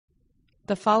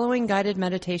The following guided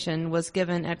meditation was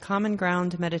given at Common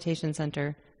Ground Meditation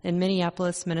Center in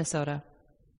Minneapolis, Minnesota.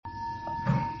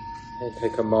 Okay,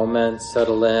 take a moment,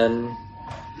 settle in.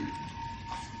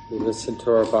 We listen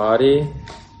to our body.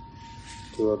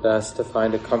 Do our best to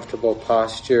find a comfortable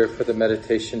posture for the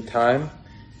meditation time.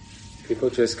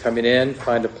 People just coming in,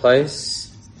 find a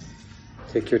place.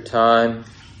 Take your time.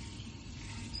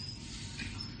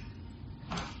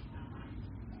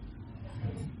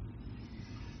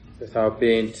 Without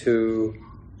being too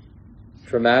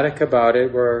dramatic about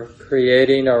it, we're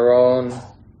creating our own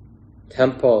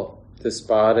temple, this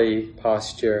bodily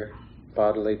posture.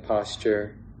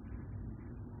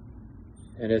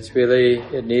 And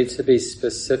it needs to be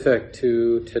specific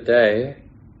to today,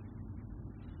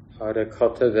 how to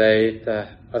cultivate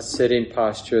a sitting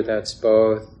posture that's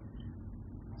both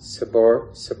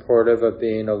supportive of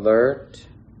being alert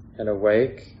and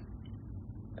awake,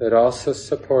 but also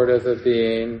supportive of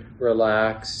being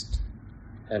relaxed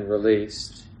and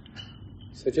released.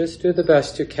 So just do the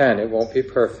best you can. It won't be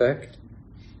perfect.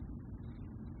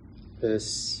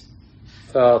 This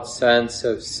felt sense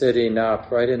of sitting up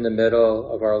right in the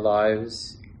middle of our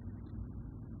lives,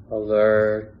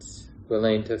 alert,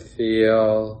 willing to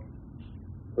feel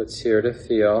what's here to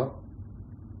feel.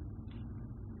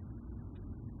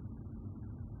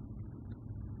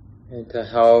 And to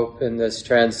help in this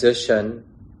transition,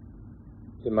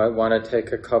 you might want to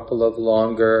take a couple of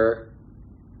longer,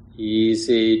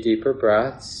 easy, deeper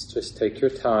breaths. Just take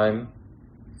your time,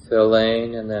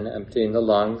 filling and then emptying the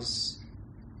lungs.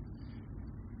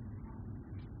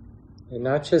 And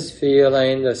not just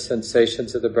feeling the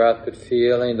sensations of the breath, but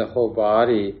feeling the whole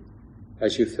body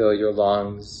as you fill your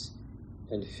lungs,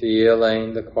 and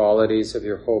feeling the qualities of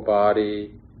your whole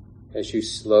body as you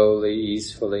slowly,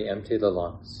 easefully empty the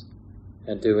lungs,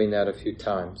 and doing that a few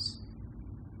times.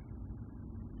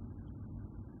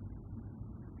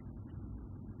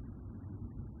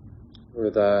 We're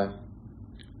the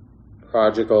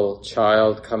prodigal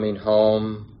child coming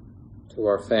home to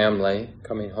our family,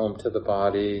 coming home to the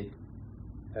body,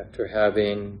 after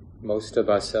having, most of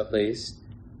us at least,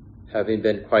 having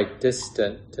been quite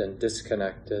distant and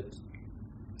disconnected.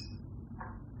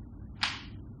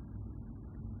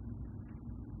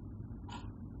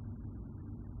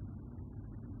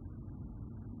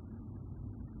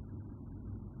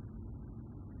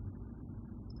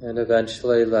 And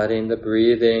eventually letting the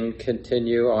breathing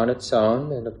continue on its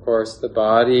own. And of course the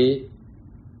body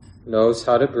knows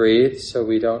how to breathe, so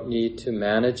we don't need to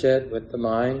manage it with the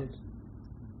mind.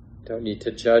 Don't need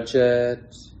to judge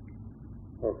it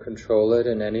or control it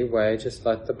in any way. Just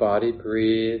let the body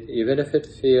breathe, even if it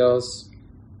feels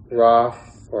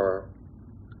rough or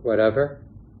whatever.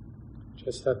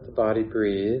 Just let the body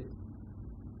breathe.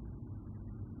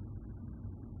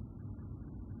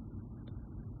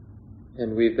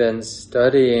 And we've been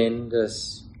studying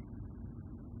this,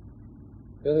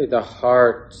 really the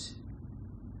heart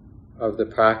of the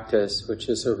practice, which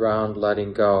is around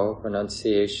letting go,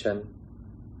 renunciation.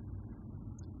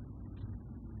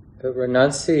 But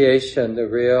renunciation, the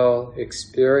real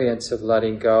experience of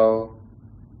letting go,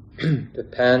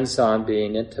 depends on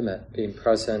being intimate, being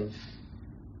present,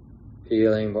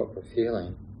 feeling what we're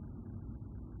feeling.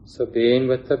 So being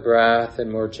with the breath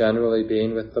and more generally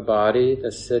being with the body,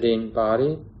 the sitting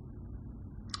body,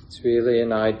 it's really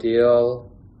an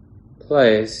ideal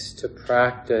place to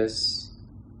practice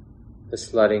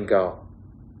this letting go.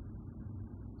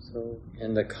 So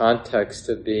in the context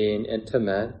of being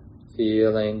intimate,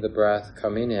 feeling the breath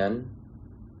coming in,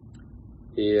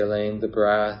 feeling the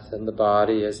breath in the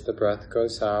body as the breath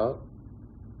goes out,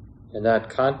 in that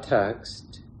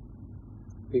context,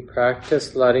 we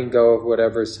practice letting go of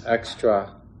whatever's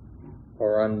extra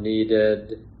or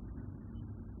unneeded,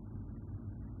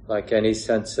 like any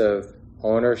sense of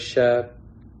ownership,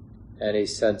 any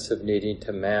sense of needing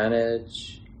to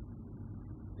manage,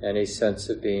 any sense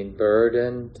of being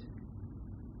burdened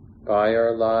by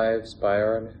our lives, by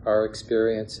our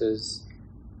experiences.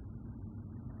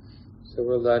 So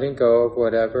we're letting go of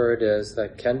whatever it is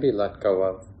that can be let go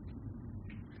of.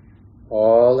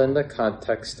 All in the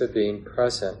context of being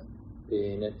present,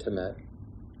 being intimate,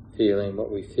 feeling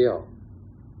what we feel.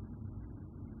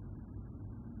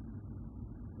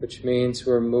 Which means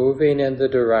we're moving in the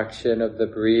direction of the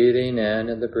breathing in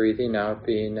and the breathing out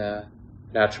being a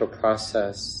natural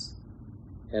process,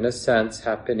 in a sense,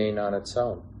 happening on its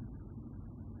own.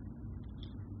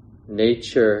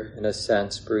 Nature, in a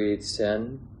sense, breathes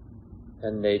in,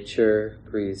 and nature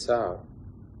breathes out.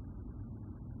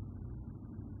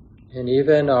 And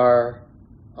even our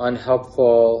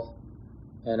unhelpful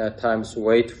and at times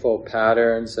wakeful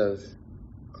patterns of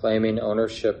claiming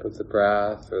ownership of the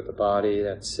breath or the body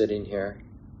that's sitting here.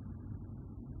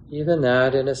 Even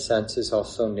that, in a sense, is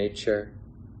also nature,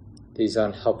 these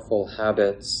unhelpful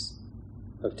habits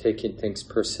of taking things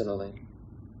personally.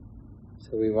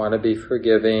 So we want to be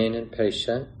forgiving and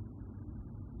patient,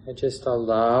 and just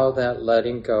allow that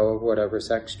letting go of whatever's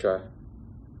extra.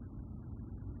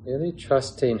 Really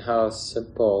trusting how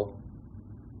simple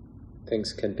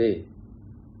things can be.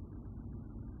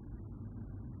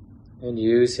 And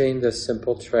using the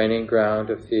simple training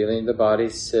ground of feeling the body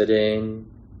sitting,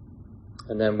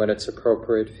 and then when it's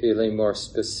appropriate, feeling more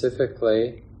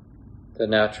specifically the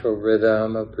natural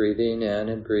rhythm of breathing in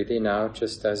and breathing out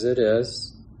just as it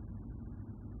is.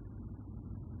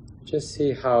 Just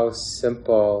see how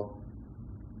simple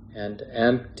and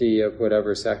empty of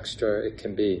whatever's extra it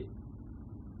can be.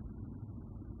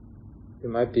 You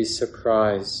might be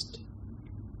surprised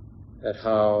at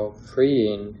how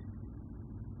freeing,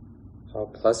 how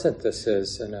pleasant this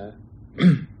is in a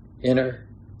inner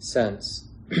sense.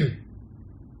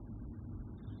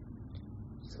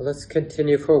 So let's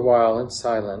continue for a while in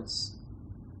silence.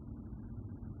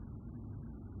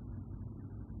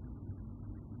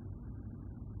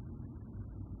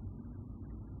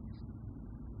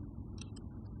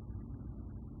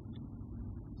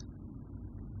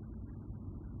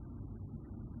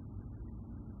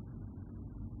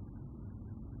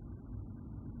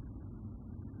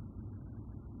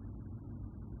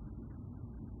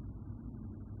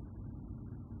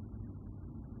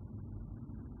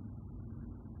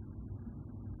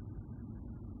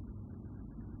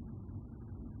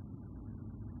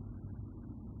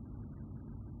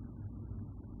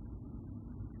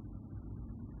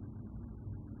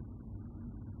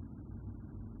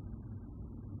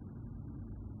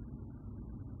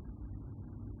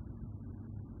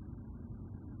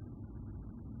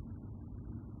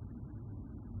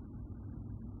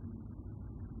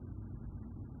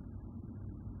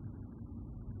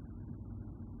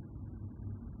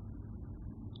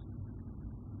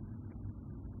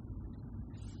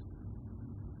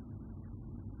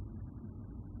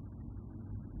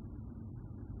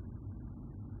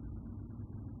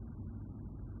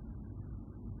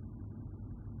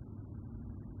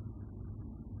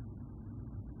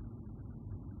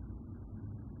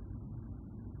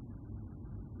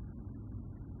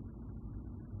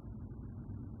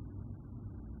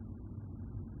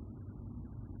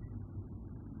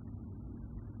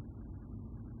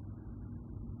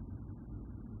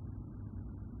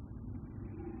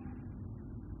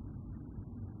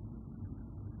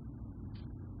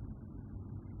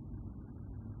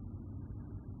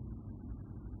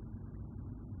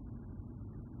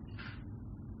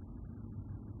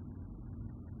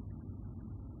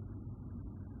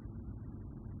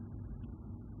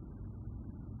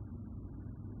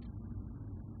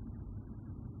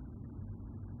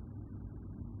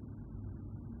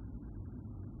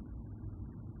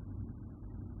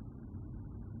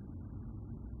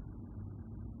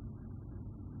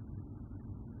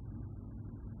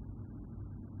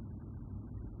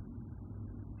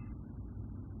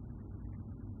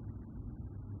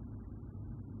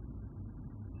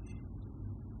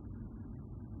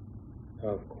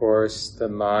 Of course, the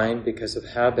mind, because of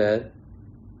habit,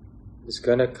 is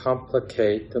going to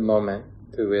complicate the moment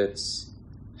through its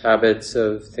habits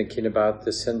of thinking about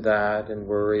this and that and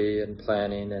worry and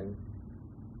planning and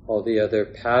all the other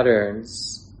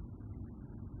patterns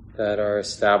that are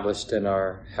established in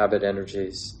our habit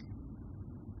energies.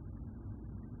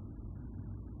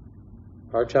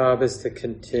 Our job is to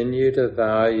continue to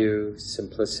value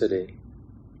simplicity.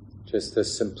 Just the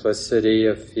simplicity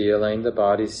of feeling the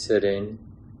body sitting,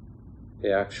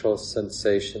 the actual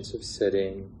sensations of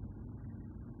sitting,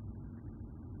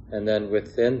 and then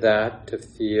within that to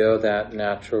feel that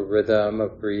natural rhythm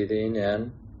of breathing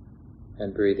in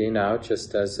and breathing out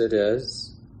just as it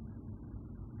is.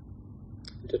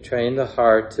 To train the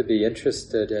heart to be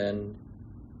interested in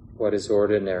what is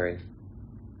ordinary.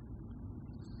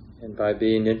 And by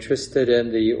being interested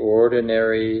in the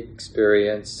ordinary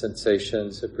experience,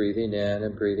 sensations of breathing in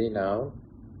and breathing out,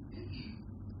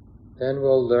 then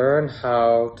we'll learn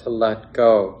how to let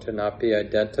go, to not be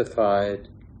identified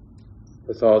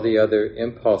with all the other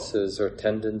impulses or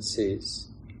tendencies,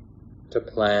 to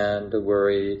plan, to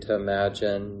worry, to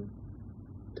imagine,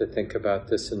 to think about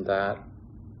this and that.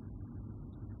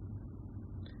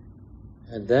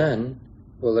 And then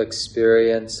we'll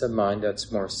experience a mind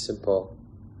that's more simple.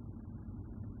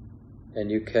 And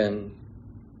you can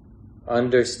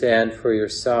understand for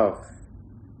yourself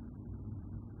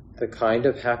the kind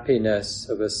of happiness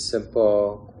of a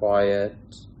simple, quiet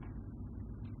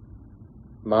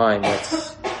mind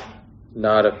that's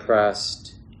not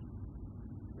oppressed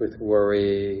with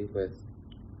worry, with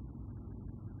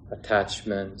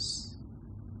attachments.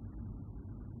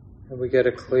 And we get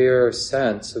a clearer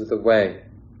sense of the way.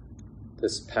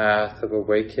 This path of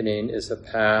awakening is a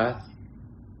path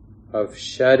of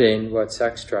shedding what's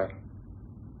extra.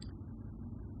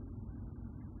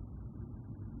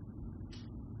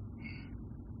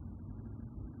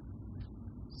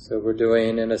 So we're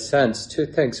doing, in a sense, two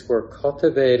things. We're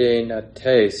cultivating a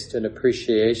taste and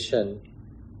appreciation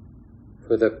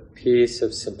for the peace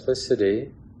of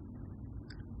simplicity,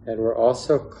 and we're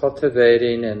also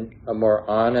cultivating a more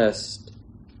honest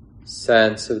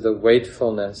sense of the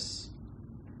weightfulness,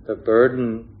 the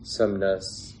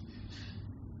burdensomeness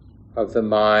of the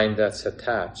mind that's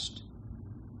attached,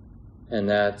 and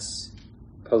that's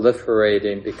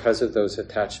proliferating because of those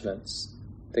attachments,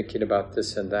 thinking about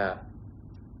this and that.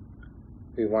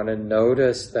 We want to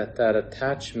notice that that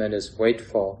attachment is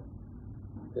weightful,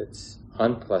 it's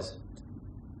unpleasant,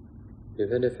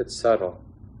 even if it's subtle.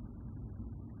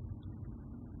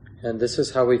 And this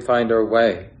is how we find our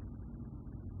way,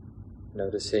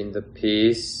 noticing the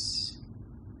peace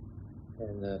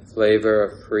and the flavor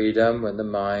of freedom when the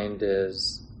mind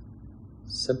is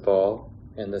simple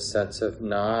in the sense of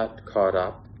not caught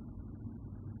up,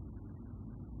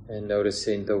 and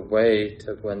noticing the weight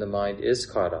of when the mind is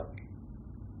caught up.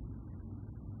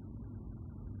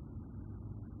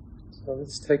 So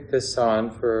let's take this on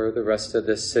for the rest of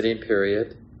this sitting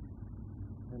period,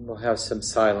 and we'll have some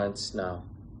silence now.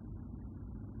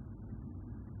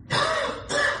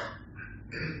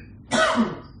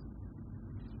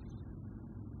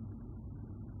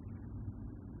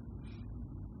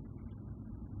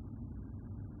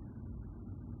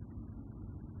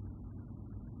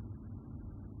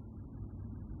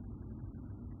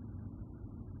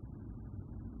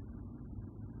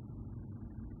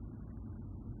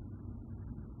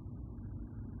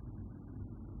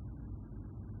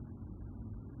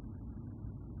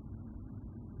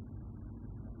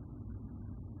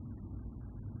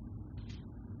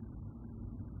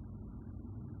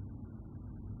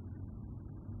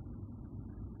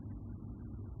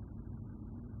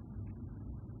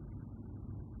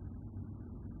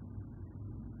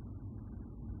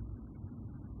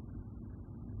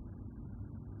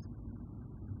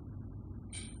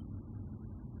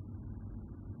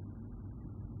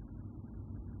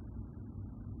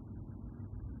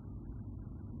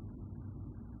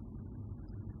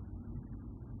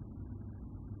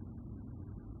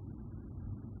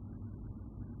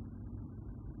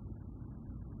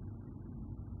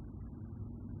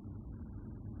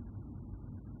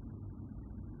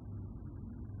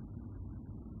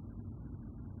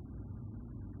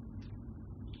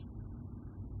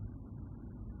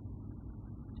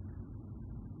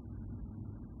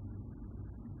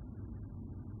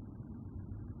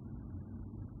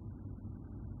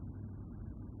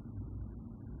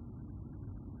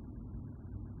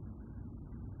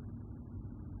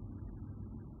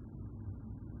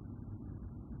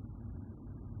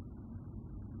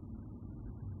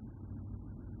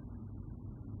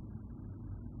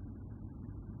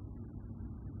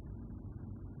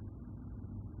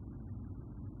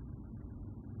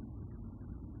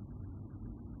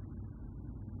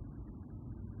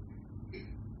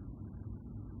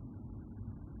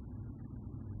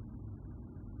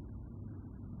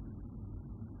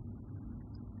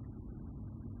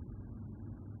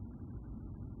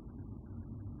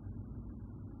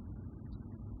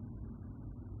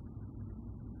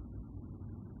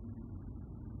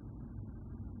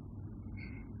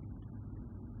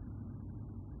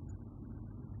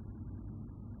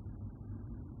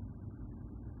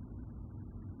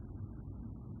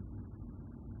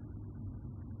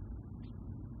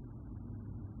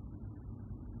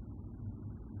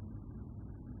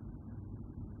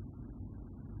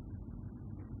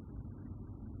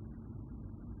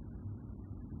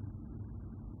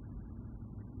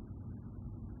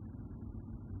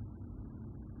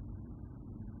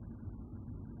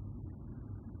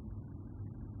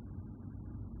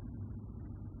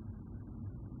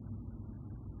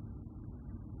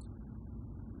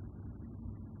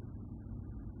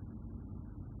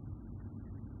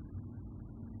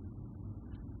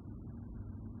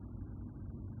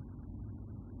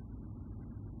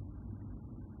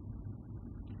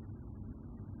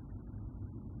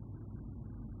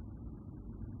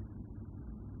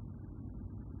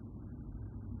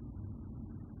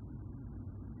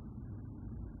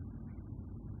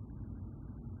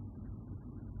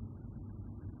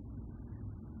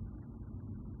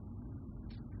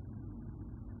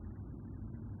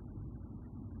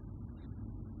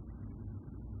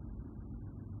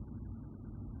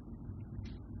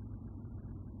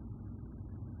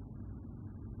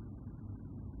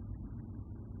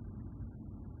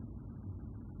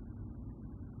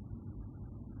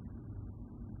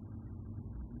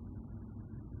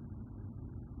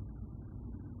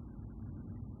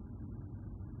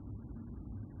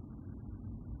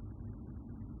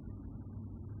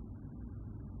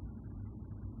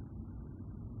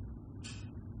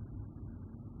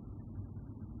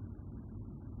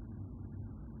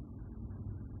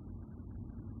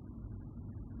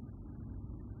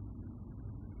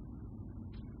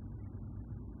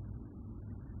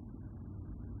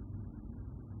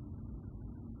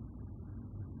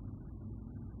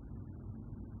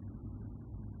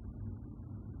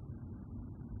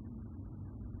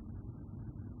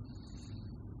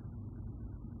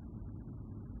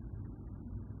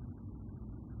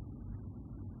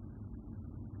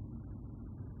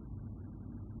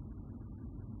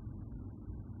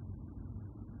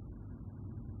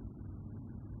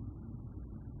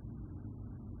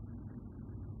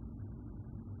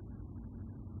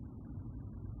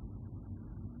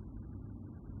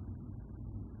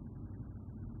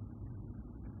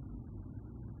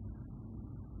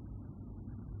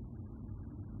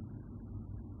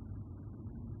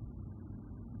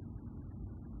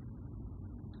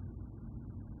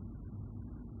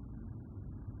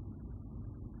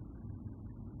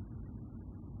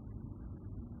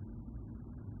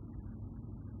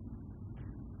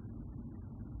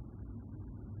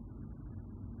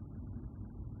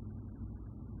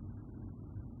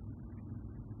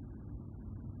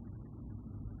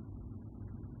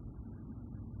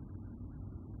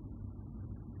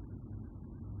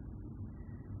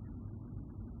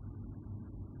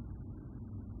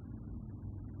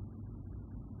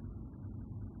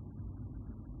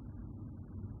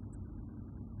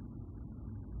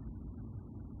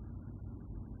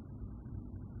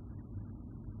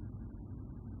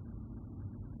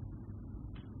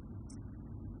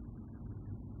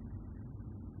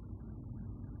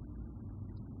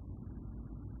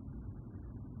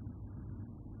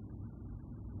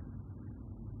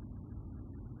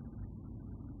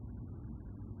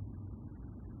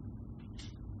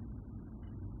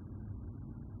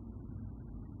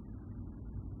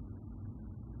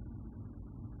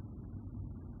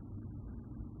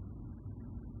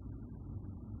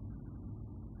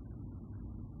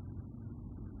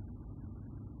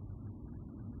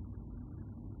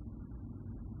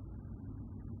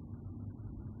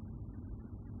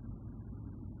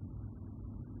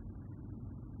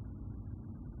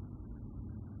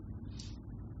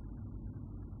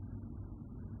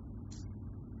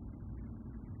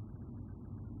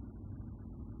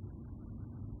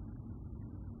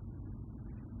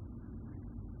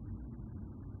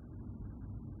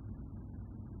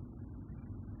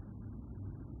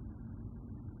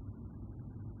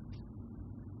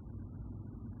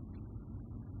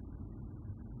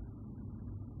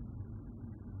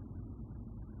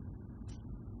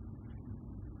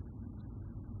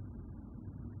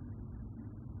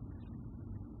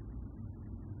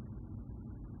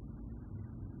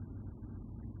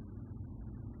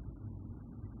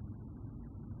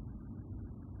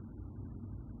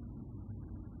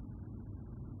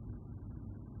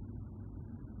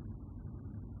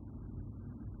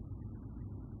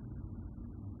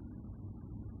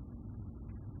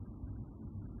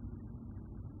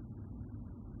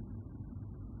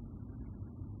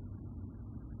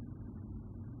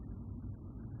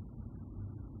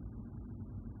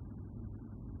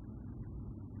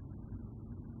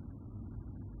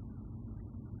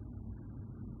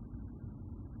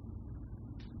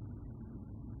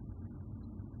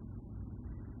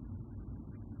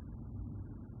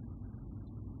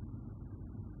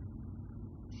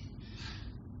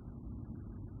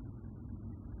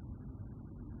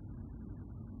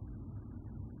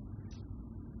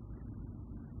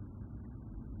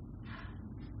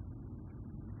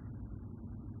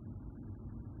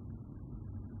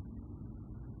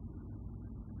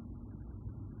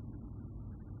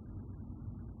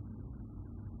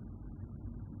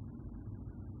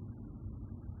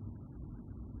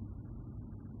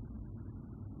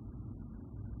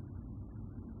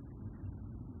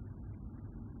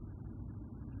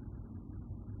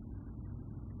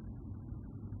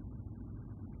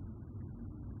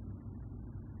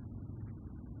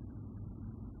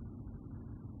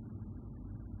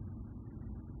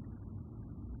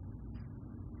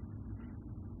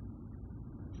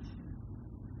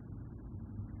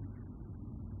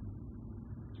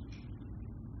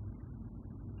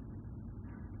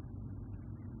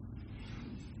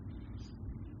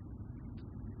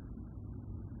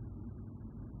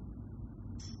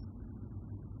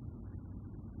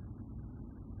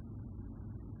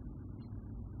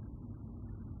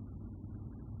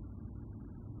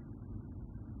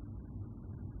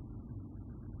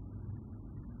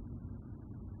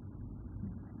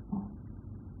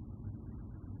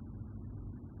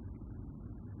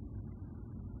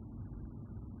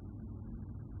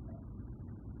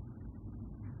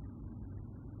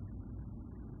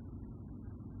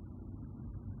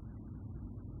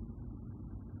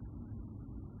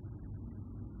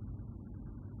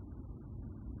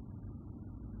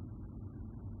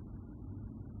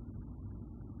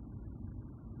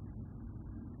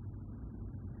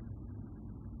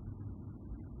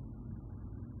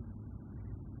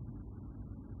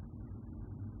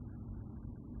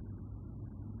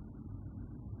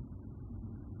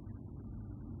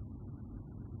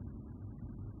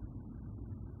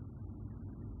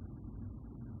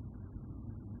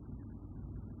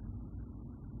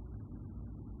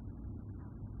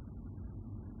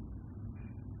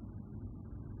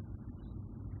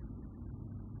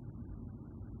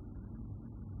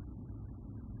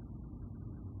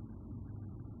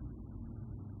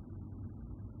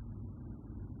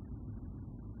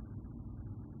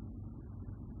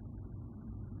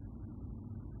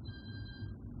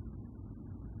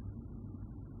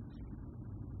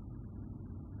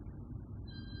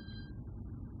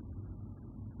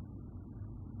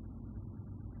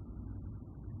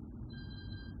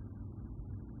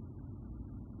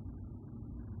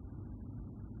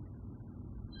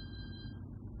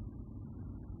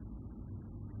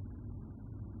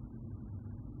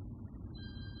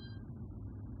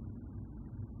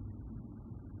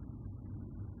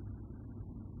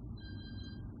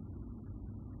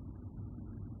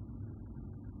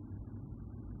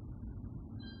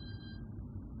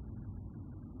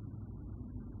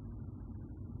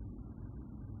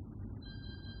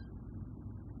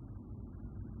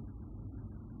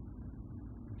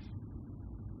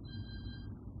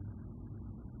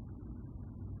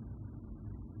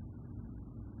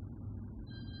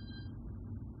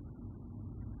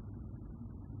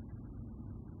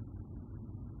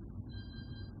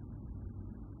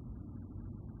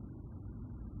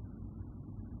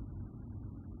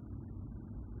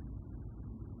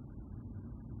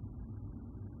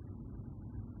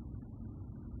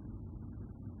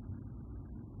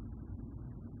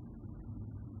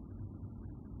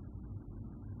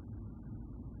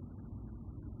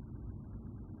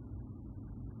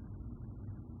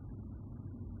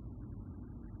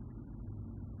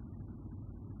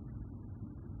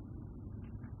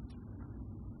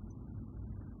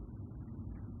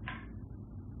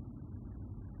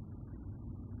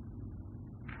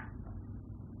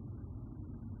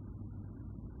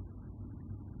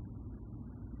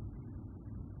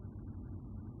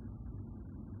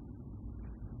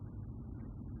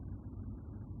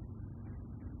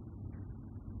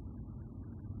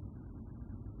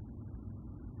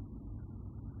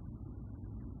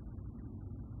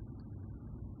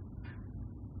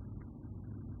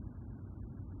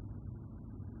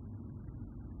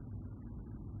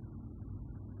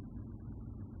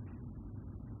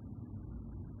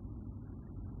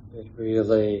 It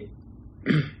really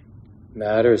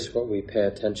matters what we pay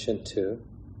attention to.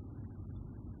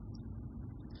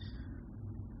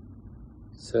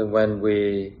 So when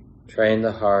we train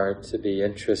the heart to be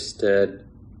interested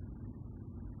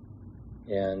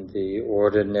in the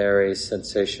ordinary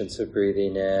sensations of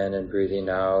breathing in and breathing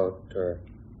out, or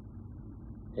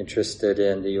interested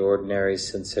in the ordinary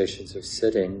sensations of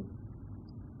sitting,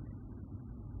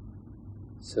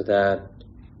 so that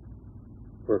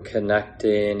we're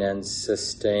connecting and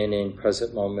sustaining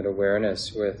present moment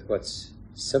awareness with what's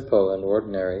simple and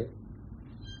ordinary,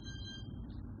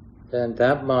 then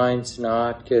that mind's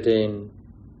not getting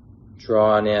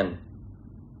drawn in,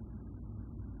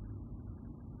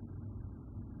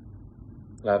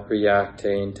 not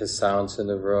reacting to sounds in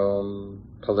the room,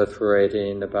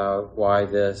 proliferating about why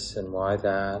this and why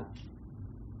that,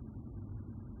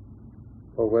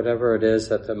 or whatever it is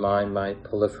that the mind might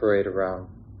proliferate around.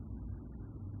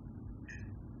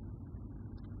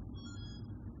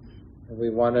 And we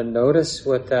want to notice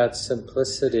what that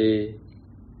simplicity,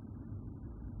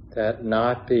 that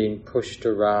not being pushed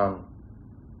around,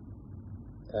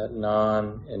 that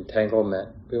non-entanglement,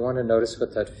 we want to notice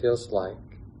what that feels like.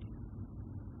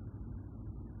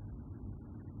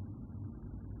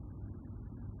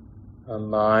 A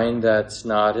mind that's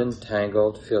not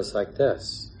entangled feels like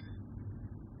this.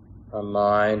 A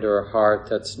mind or a heart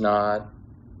that's not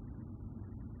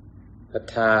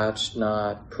attached,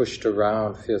 not pushed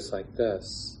around, feels like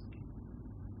this.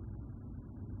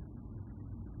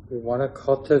 We want to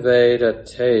cultivate a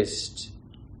taste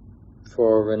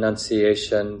for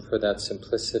renunciation, for that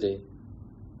simplicity,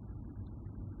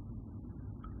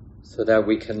 so that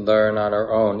we can learn on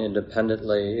our own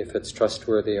independently if it's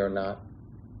trustworthy or not,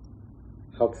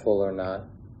 helpful or not.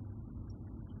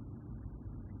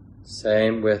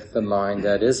 Same with the mind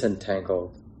that is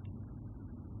entangled.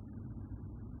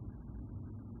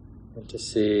 And to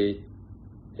see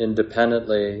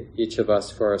independently, each of us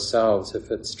for ourselves,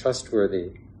 if it's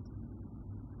trustworthy,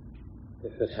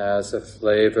 if it has a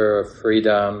flavor of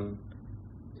freedom,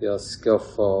 feels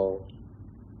skillful,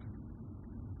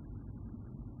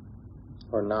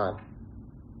 or not.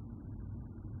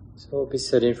 So we'll be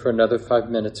sitting for another 5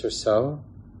 minutes or so,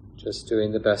 just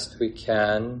doing the best we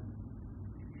can.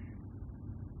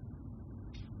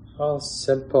 How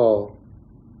simple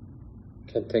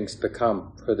can things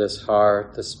become for this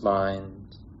heart, this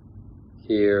mind,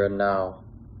 here and now?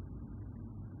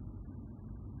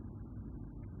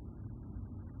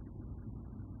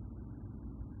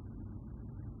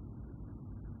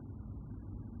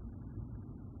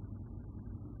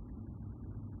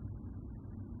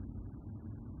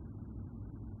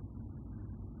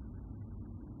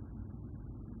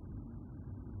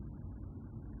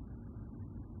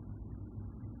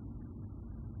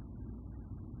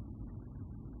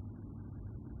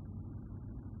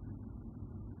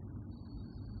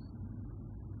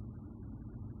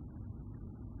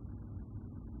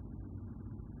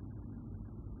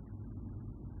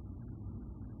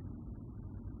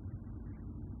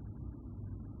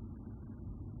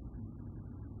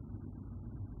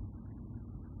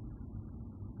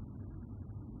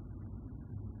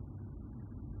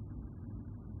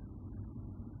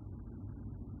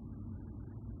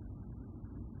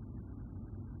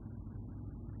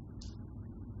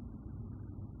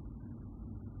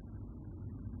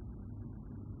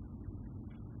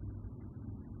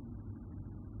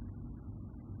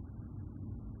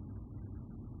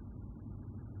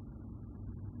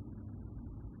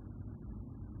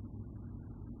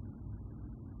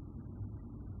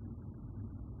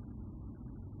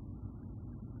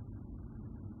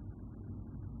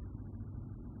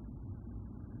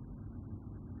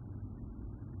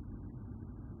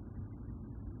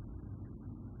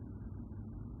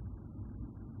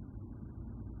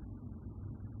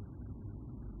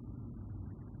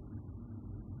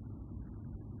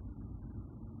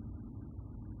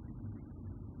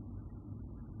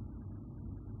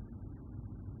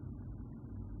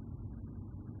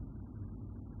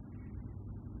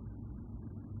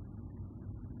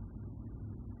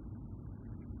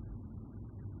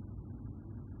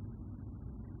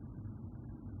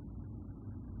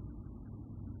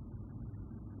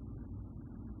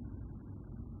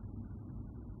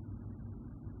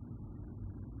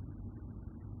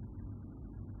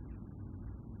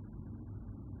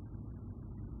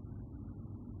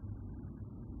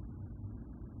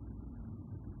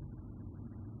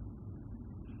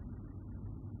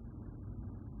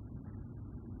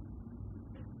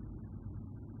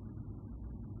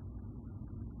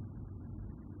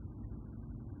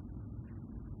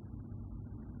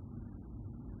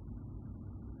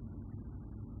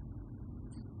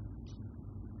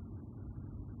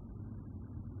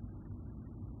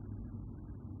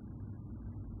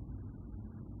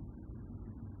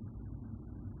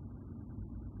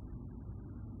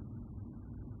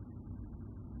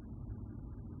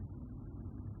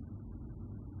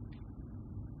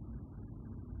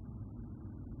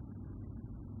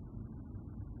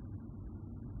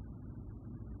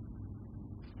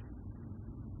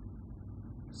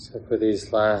 So for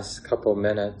these last couple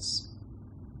minutes,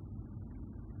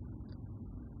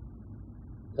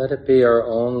 let it be our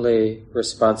only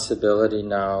responsibility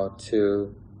now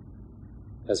to,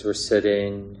 as we're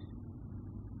sitting,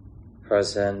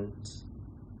 present,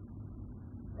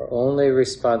 our only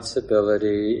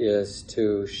responsibility is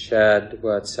to shed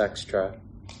what's extra.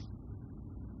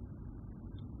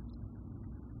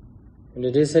 And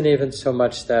it isn't even so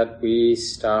much that we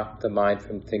stop the mind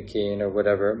from thinking or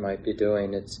whatever it might be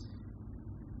doing. It's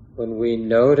when we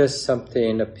notice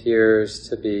something appears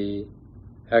to be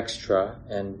extra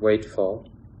and weightful,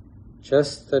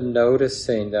 just the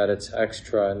noticing that it's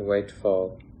extra and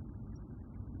weightful,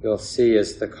 you'll see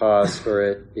is the cause for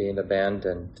it being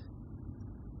abandoned.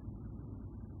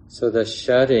 So the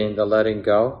shedding, the letting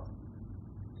go,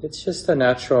 it's just a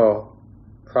natural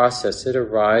process. It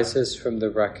arises from the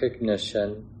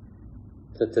recognition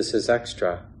that this is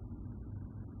extra.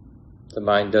 The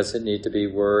mind doesn't need to be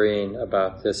worrying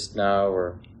about this now,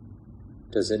 or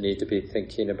doesn't need to be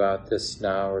thinking about this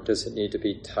now, or doesn't need to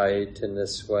be tight in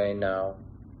this way now.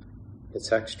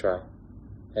 It's extra.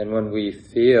 And when we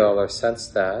feel or sense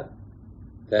that,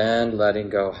 then letting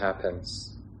go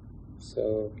happens.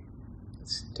 So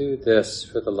let's do this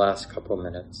for the last couple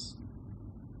minutes.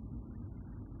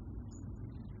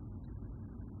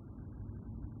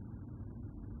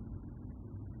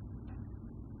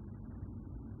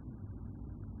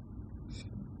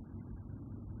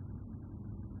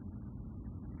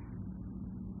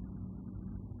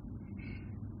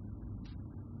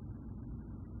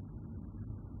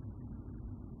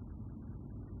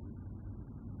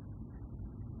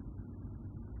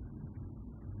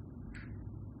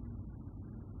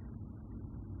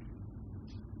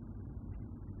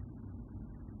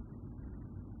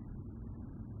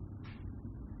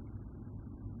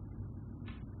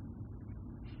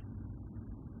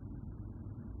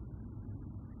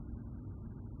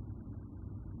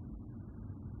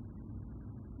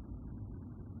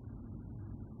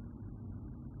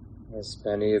 As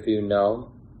many of you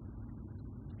know,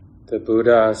 the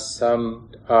Buddha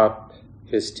summed up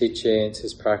his teachings,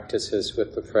 his practices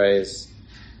with the phrase,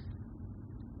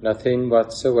 "Nothing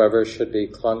whatsoever should be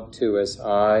clung to as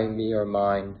I, me, or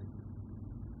mine."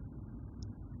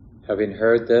 Having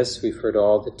heard this, we've heard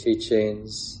all the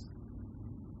teachings.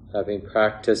 Having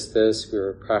practiced this, we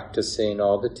were practicing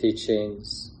all the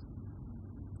teachings.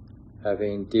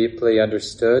 Having deeply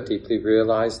understood, deeply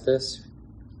realized this,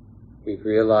 we've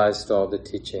realized all the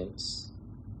teachings.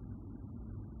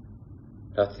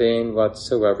 Nothing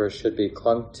whatsoever should be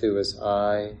clung to as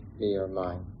I, me, or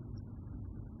mine.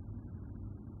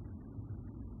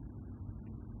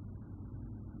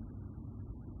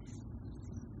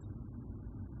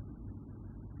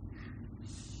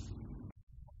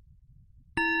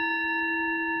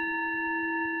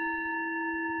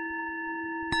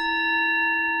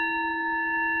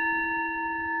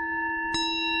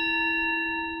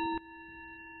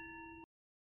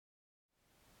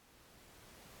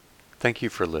 Thank you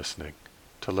for listening.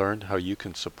 To learn how you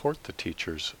can support the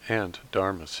teachers and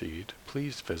Dharma Seed,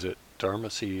 please visit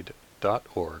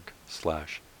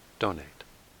dharmaseed.org/donate.